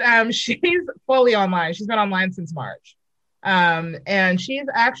 But she's fully online. She's been online since March. And she's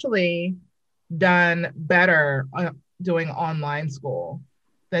actually done better doing online school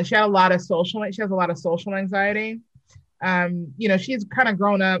than she had a lot of social. She has a lot of social anxiety. She's kind of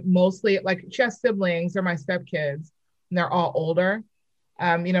grown up mostly, like, she has siblings. They're my stepkids, and they're all older.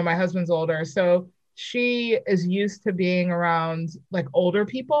 My husband's older. So she is used to being around like older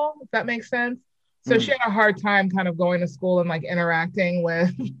people, if that makes sense. So she had a hard time kind of going to school and like interacting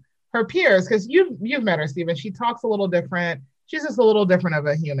with her peers, because you've met her, Stephen. She talks a little different. She's just a little different of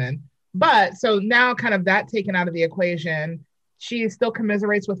a human. But so now, kind of that taken out of the equation, she still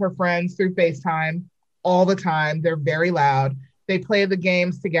commiserates with her friends through FaceTime all the time. They're very loud. They play the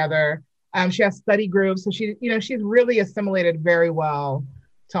games together. She has study groups. So she's really assimilated very well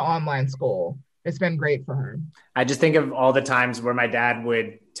to online school. It's been great for her. I just think of all the times where my dad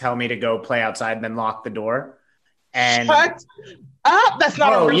would tell me to go play outside and then lock the door. And shut up! That's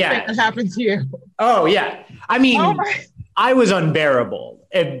not a real thing that happened to you. Oh yeah, I mean, I was unbearable,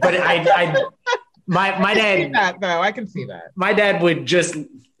 but my dad. See that, though. I can see that. My dad would just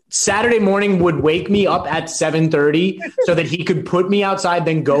Saturday morning would wake me up at 7:30 so that he could put me outside,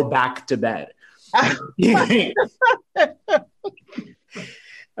 then go back to bed.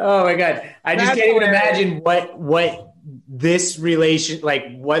 Oh my God. I just can't even imagine what this relationship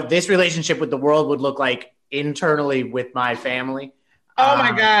with the world would look like internally with my family. Oh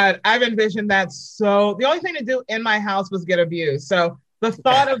my God. I've envisioned that. So the only thing to do in my house was get abused. So the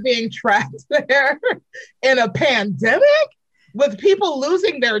thought of being trapped there in a pandemic with people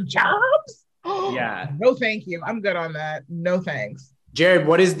losing their jobs. Yeah. No, thank you. I'm good on that. No, thanks. Jared,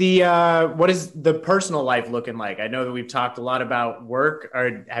 what is the personal life looking like? I know that we've talked a lot about work,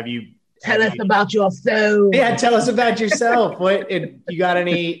 or tell us about yourself. Yeah, tell us about yourself. You got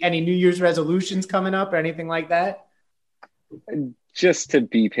any New Year's resolutions coming up or anything like that? Just to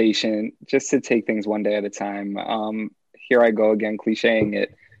be patient, just to take things one day at a time. Here I go again, clicheing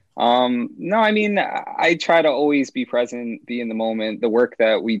it. No, I mean, I try to always be present, be in the moment. The work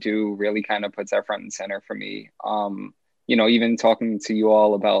that we do really kind of puts that front and center for me. Even talking to you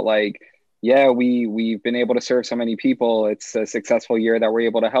all about we've been able to serve so many people. It's a successful year that we're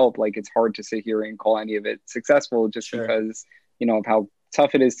able to help. Like, it's hard to sit here and call any of it successful just because, of how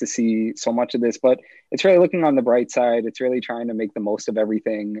tough it is to see so much of this, but it's really looking on the bright side. It's really trying to make the most of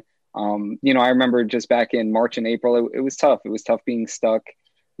everything. I remember just back in March and April, it was tough. It was tough being stuck,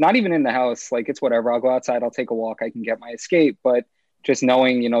 not even in the house. Like, it's whatever. I'll go outside, I'll take a walk, I can get my escape. But just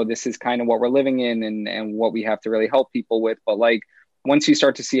knowing, this is kind of what we're living in and what we have to really help people with. But like, once you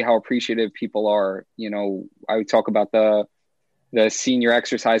start to see how appreciative people are, I would talk about the senior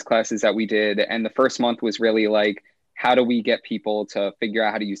exercise classes that we did. And the first month was really like, how do we get people to figure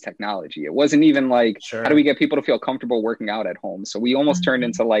out how to use technology? It wasn't even like, how do we get people to feel comfortable working out at home? So we almost turned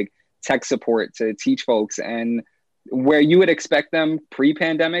into like tech support to teach folks. And where you would expect them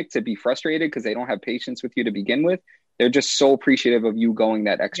pre-pandemic to be frustrated because they don't have patience with you to begin with, they're just so appreciative of you going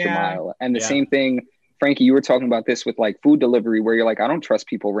that extra mile. And the same thing Frankie, you were talking about this with like food delivery, where you're like, I don't trust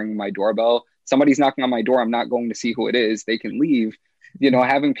people ringing my doorbell. Somebody's knocking on my door. I'm not going to see who it is. They can leave.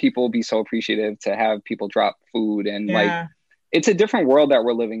 Having people be so appreciative to have people drop food and like, it's a different world that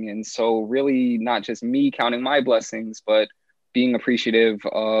we're living in. So really not just me counting my blessings, but being appreciative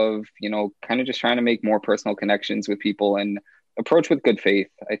of, kind of just trying to make more personal connections with people and approach with good faith.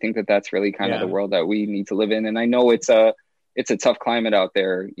 I think that that's really kind of the world that we need to live in. And I know it's a tough climate out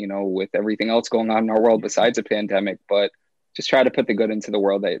there, with everything else going on in our world besides a pandemic, but just try to put the good into the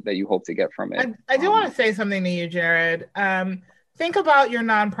world that you hope to get from it. I do want to say something to you, Jared. Think about your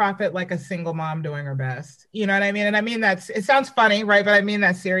nonprofit like a single mom doing her best. You know what I mean? And I mean, it sounds funny, right? But I mean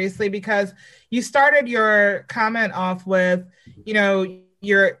that seriously, because you started your comment off with,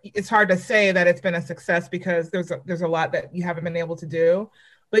 it's hard to say that it's been a success because there's a lot that you haven't been able to do.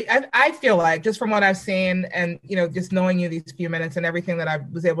 But I feel like, just from what I've seen and, just knowing you these few minutes and everything that I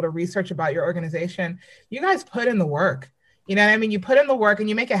was able to research about your organization, you guys put in the work. You know what I mean? You put in the work and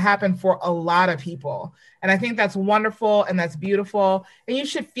you make it happen for a lot of people. And I think that's wonderful and that's beautiful. And you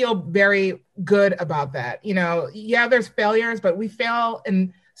should feel very good about that. There's failures, but we fail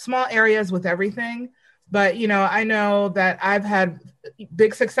in small areas with everything. But, I know that I've had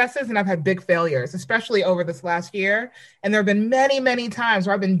big successes and I've had big failures, especially over this last year. And there have been many, many times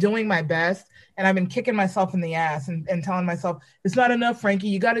where I've been doing my best and I've been kicking myself in the ass and telling myself, it's not enough, Frankie.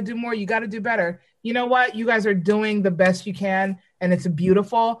 You got to do more. You got to do better. You know what? You guys are doing the best you can, and it's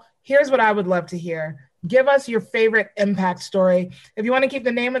beautiful. Here's what I would love to hear. Give us your favorite impact story. If you want to keep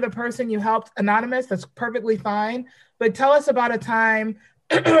the name of the person you helped anonymous, that's perfectly fine. But tell us about a time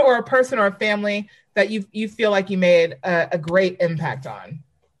or a person or a family that you feel like you made a great impact on.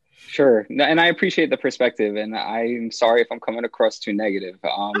 Sure. And I appreciate the perspective, and I'm sorry if I'm coming across too negative.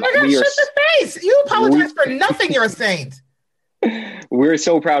 Oh my gosh, shut your face. You apologize for nothing. You're a saint. We're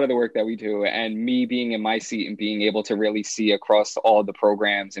so proud of the work that we do, and me being in my seat and being able to really see across all the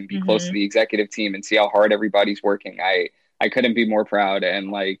programs and be close to the executive team and see how hard everybody's working. I couldn't be more proud.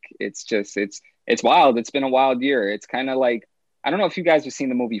 And like, it's wild. It's been a wild year. It's kind of like, I don't know if you guys have seen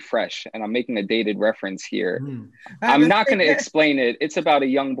the movie Fresh, and I'm making a dated reference here. I'm not going to explain it. It's about a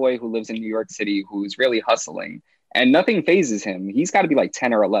young boy who lives in New York City who's really hustling, and nothing phases him. He's got to be like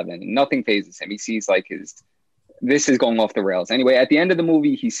 10 or 11. Nothing phases him. He sees like this is going off the rails. Anyway, at the end of the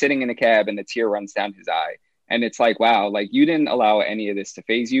movie, he's sitting in a cab and a tear runs down his eye. And it's like, wow, like you didn't allow any of this to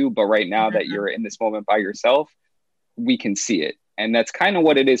phase you. But right now that you're in this moment by yourself, we can see it. And that's kind of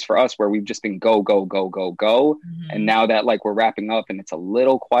what it is for us, where we've just been go, go, go, go, go. And now that like we're wrapping up and it's a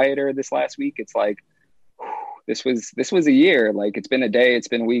little quieter this last week, it's like, this was a year. Like it's been a day, it's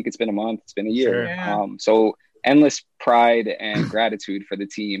been a week, it's been a month, it's been a year. Sure, yeah. So endless pride and gratitude for the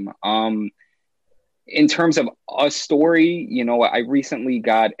team. In terms of a story, I recently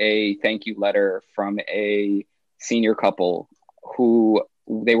got a thank you letter from a senior couple who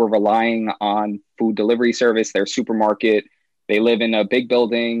they were relying on food delivery service, their supermarket. They live in a big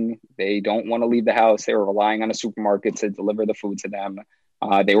building. They don't want to leave the house. They were relying on a supermarket to deliver the food to them.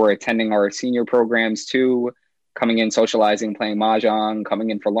 They were attending our senior programs too, coming in, socializing, playing mahjong,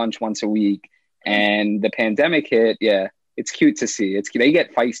 coming in for lunch once a week. And the pandemic hit. Yeah. It's cute to see. They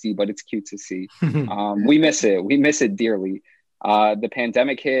get feisty, but it's cute to see. We miss it. We miss it dearly. The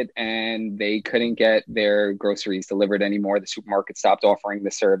pandemic hit and they couldn't get their groceries delivered anymore. The supermarket stopped offering the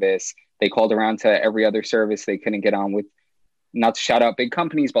service. They called around to every other service they couldn't get on with, not to shout out big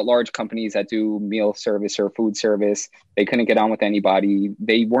companies, but large companies that do meal service or food service. They couldn't get on with anybody.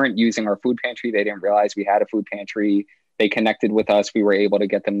 They weren't using our food pantry. They didn't realize we had a food pantry. They connected with us. We were able to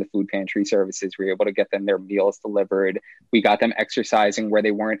get them the food pantry services. We were able to get them their meals delivered. We got them exercising where they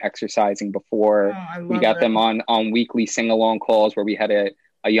weren't exercising before. We got them on weekly sing-along calls where we had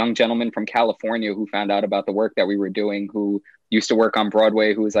a young gentleman from California who found out about the work that we were doing, who used to work on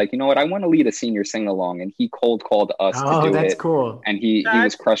Broadway, who was like, you know what, I want to lead a senior sing-along. And he cold called us to do it. Oh, that's cool. And he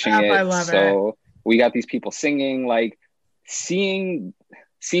was crushing it. I love it. We got these people singing, like seeing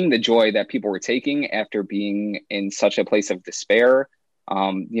the joy that people were taking after being in such a place of despair.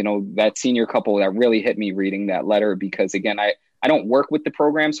 That senior couple, that really hit me reading that letter, because again, I don't work with the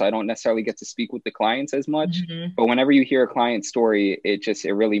program, so I don't necessarily get to speak with the clients as much, but whenever you hear a client story, it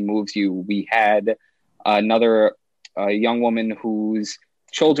really moves you. We had another young woman whose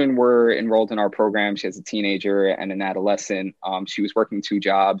children were enrolled in our program. She has a teenager and an adolescent. She was working 2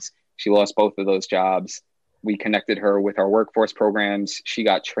 jobs. She lost both of those jobs. We connected her with our workforce programs. She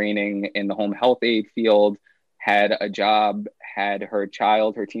got training in the home health aid field, had a job, had her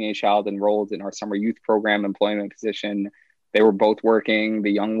teenage child enrolled in our summer youth program employment position. They were both working.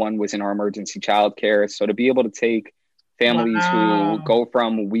 The young one was in our emergency childcare. So to be able to take families Wow. who go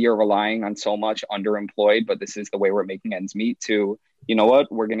from we are relying on so much underemployed, but this is the way we're making ends meet to, you know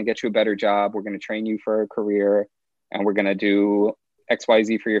what, we're going to get you a better job. We're going to train you for a career and we're going to do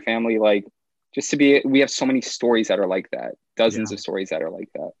XYZ for your family. Like we have so many stories that are like that, dozens of stories that are like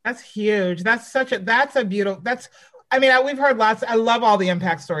that. That's huge. That's a beautiful, we've heard lots. I love all the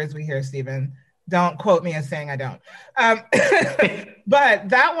impact stories we hear, Stephen. Don't quote me as saying I don't. But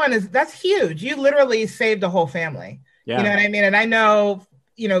that's huge. You literally saved a whole family. Yeah. You know what I mean? And I know,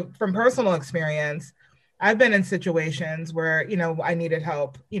 from personal experience, I've been in situations where, I needed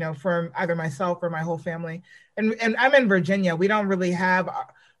help, from either myself or my whole family. And I'm in Virginia. We don't really have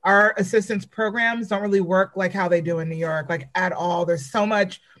our assistance programs don't really work like how they do in New York, like at all. There's so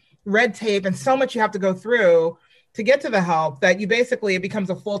much red tape and so much you have to go through to get to the help that it becomes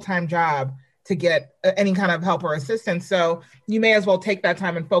a full-time job to get any kind of help or assistance. So you may as well take that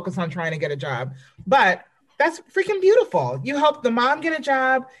time and focus on trying to get a job. But that's freaking beautiful. You helped the mom get a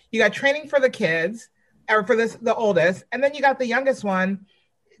job. You got training for the kids, or for the oldest, and then you got the youngest one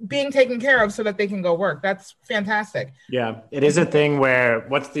being taken care of so that they can go work. That's fantastic. Yeah, it is a thing where,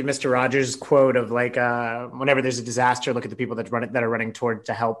 what's the Mr. Rogers quote of like, whenever there's a disaster, look at the people that are running toward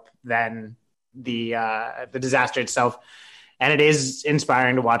to help than the disaster itself. And it is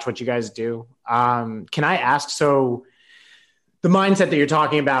inspiring to watch what you guys do. Can I ask, so the mindset that you're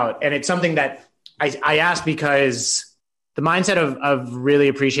talking about, and it's something that I ask because the mindset of really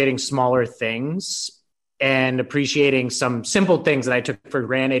appreciating smaller things and appreciating some simple things that I took for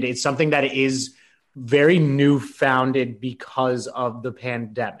granted is something that is very newfounded because of the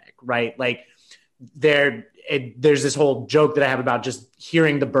pandemic, right? Like there's this whole joke that I have about just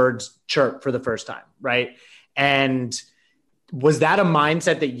hearing the birds chirp for the first time, right? And was that a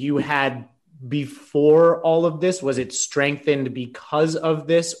mindset that you had before all of this? Was it strengthened because of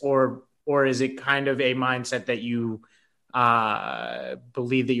this, or is it kind of a mindset that you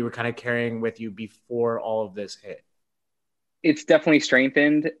believe that you were kind of carrying with you before all of this hit? It's definitely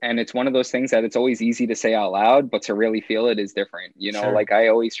strengthened, and it's one of those things that it's always easy to say out loud, but to really feel it is different. Sure. Like I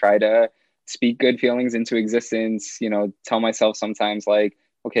always try to speak good feelings into existence, tell myself sometimes like,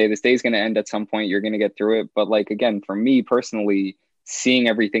 okay, this day's going to end at some point, you're going to get through it. But like, again, for me personally, seeing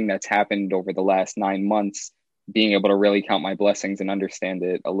everything that's happened over the last 9 months, being able to really count my blessings and understand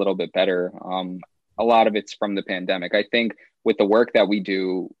it a little bit better. A lot of it's from the pandemic. I think with the work that we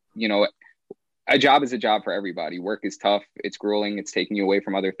do, a job is a job for everybody. Work is tough. It's grueling. It's taking you away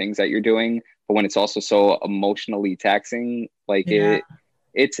from other things that you're doing. But when it's also so emotionally taxing, like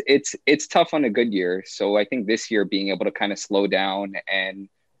it's tough on a good year. So I think this year being able to kind of slow down and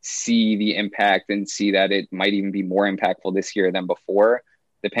see the impact and see that it might even be more impactful this year than before.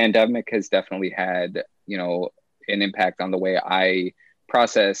 The pandemic has definitely had, an impact on the way I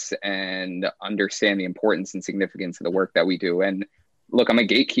process and understand the importance and significance of the work that we do. And look, I'm a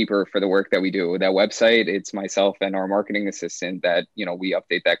gatekeeper for the work that we do. That website, it's myself and our marketing assistant that, we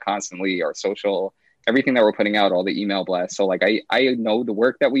update that constantly, our social, everything that we're putting out, all the email blasts. So like, I know the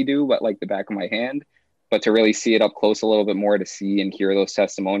work that we do, but like the back of my hand, but to really see it up close a little bit more, to see and hear those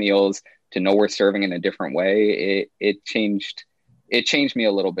testimonials, to know we're serving in a different way, it changed me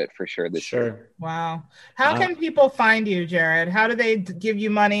a little bit for sure this year. Wow. How can people find you, Jared? How do they give you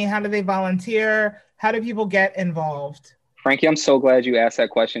money? How do they volunteer? How do people get involved? Frankie, I'm so glad you asked that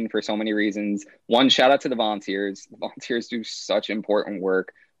question for so many reasons. One, shout out to the volunteers. The volunteers do such important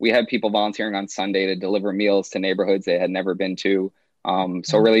work. We had people volunteering on Sunday to deliver meals to neighborhoods they had never been to.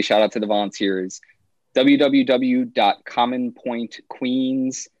 So really shout out to the volunteers.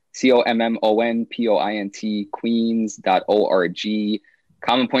 www.commonpointqueens, COMMONPOINT Queens.org,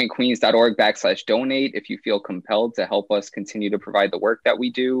 commonpointqueens.org/donate if you feel compelled to help us continue to provide the work that we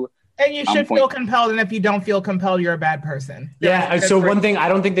do. And you should feel compelled. And if you don't feel compelled, you're a bad person. Yeah. So one thing, I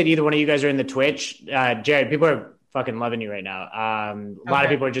don't think that either one of you guys are in the Twitch. Jared, people are fucking loving you right now. A lot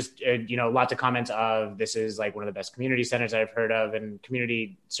of people are just, lots of comments of this is like one of the best community centers I've heard of and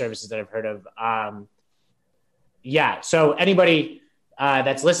community services that I've heard of. So anybody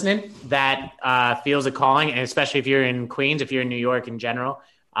that's listening that feels a calling, and especially if you're in Queens, if you're in New York in general,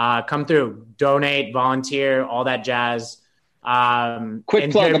 come through, donate, volunteer, all that jazz.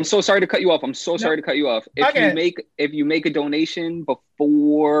 Quick plug. I'm so sorry to cut you off. If you make a donation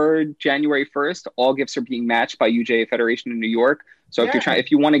before January 1st, all gifts are being matched by UJA Federation in New York. So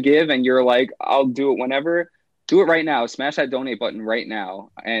if you want to give and you're like, I'll do it whenever, do it right now. Smash that donate button right now,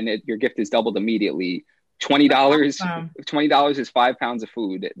 and your gift is doubled immediately. $20 is 5 pounds of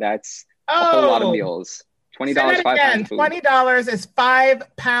food. That's a whole lot of meals. $20, 5 pounds of food. $20 is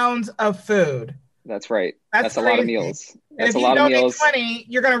 5 pounds of food. That's right. That's a lot of crazy. meals. And That's if a you lot of donate meals. 20,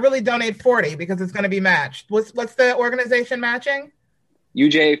 you're going to really donate 40 because it's going to be matched. What's the organization matching?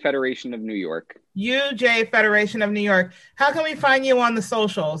 UJ Federation of New York. UJ Federation of New York. How can we find you on the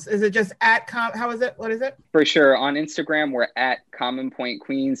socials? Is it just how is it? What is it? For sure. On Instagram, we're at Common Point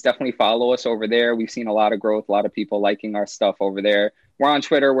Queens. Definitely follow us over there. We've seen a lot of growth, a lot of people liking our stuff over there. We're on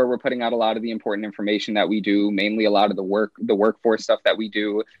Twitter, where we're putting out a lot of the important information that we do, mainly a lot of the workforce stuff that we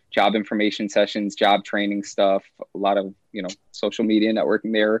do, job information sessions, job training stuff, a lot of, social media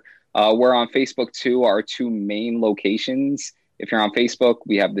networking there. We're on Facebook too, our two main locations. If you're on Facebook,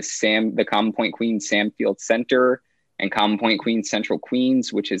 we have the Common Point Queens Samfield Center and Common Point Queens Central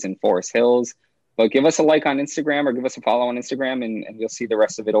Queens, which is in Forest Hills. But give us a like on Instagram or give us a follow on Instagram, and you'll see the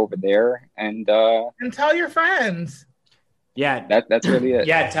rest of it over there. And tell your friends. Yeah, that's really it.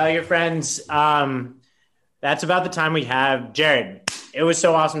 Yeah, tell your friends. That's about the time we have. Jared, it was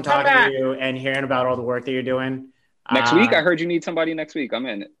so awesome talking to you and hearing about all the work that you're doing. Next week, I heard you need somebody next week. I'm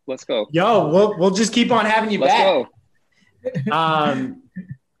in. Let's go. Yo, we'll just keep on having you back. Let's go.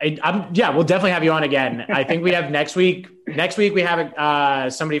 We'll definitely have you on again. I think we have next week. Next week we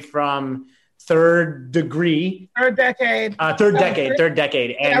have somebody from third decade, and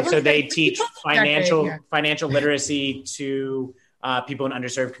so they teach financial literacy to people in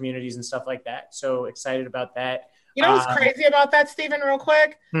underserved communities and stuff like that. So excited about that. You know what's crazy about that, Stephen? Real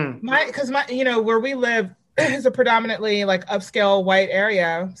quick, because where we live is a predominantly like upscale white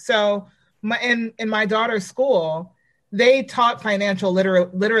area. So in my daughter's school, they taught financial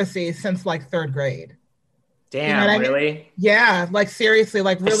literacy since like third grade. Damn, you know really? I mean? Yeah, like seriously,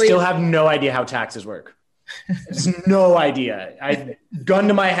 like really. I still have no idea how taxes work. No idea. Gun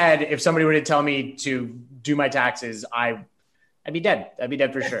to my head, if somebody were to tell me to do my taxes, I'd be dead. I'd be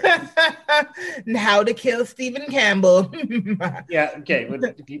dead for sure. How to Kill Stephen Campbell. Yeah, okay.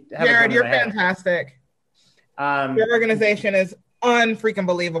 Jared, you're fantastic. Your organization is unfreaking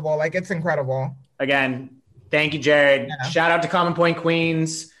believable. Like, it's incredible. Again, thank you, Jared. Yeah. Shout out to Common Point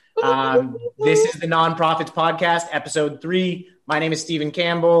Queens. This is the Nonprofits Podcast, episode 3. My name is Stephen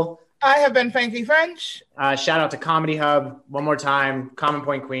Campbell. I have been Frankie French. Shout out to Comedy Hub one more time. Common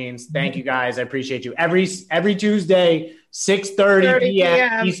Point Queens. Thank you guys. I appreciate you. Every Tuesday, 6:30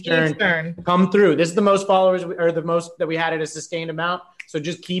 p.m. Eastern. Come through. This is the most followers or the most that we had at a sustained amount. So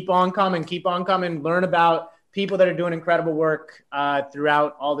just keep on coming. Learn about people that are doing incredible work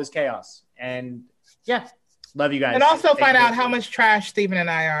throughout all this chaos. And yeah, love you guys. And also find out how much trash Stephen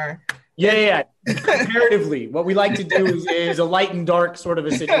and I are. Yeah. Comparatively, what we like to do is a light and dark sort of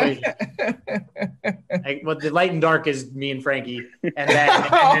a situation. The light and dark is me and Frankie, and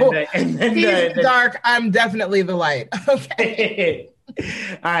then he's dark. I'm definitely the light. Okay. All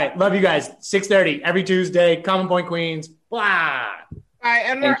right, love you guys. 6:30 every Tuesday. Common Point Queens. Blah. All right,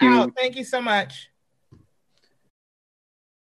 and we're out. Thank you so much.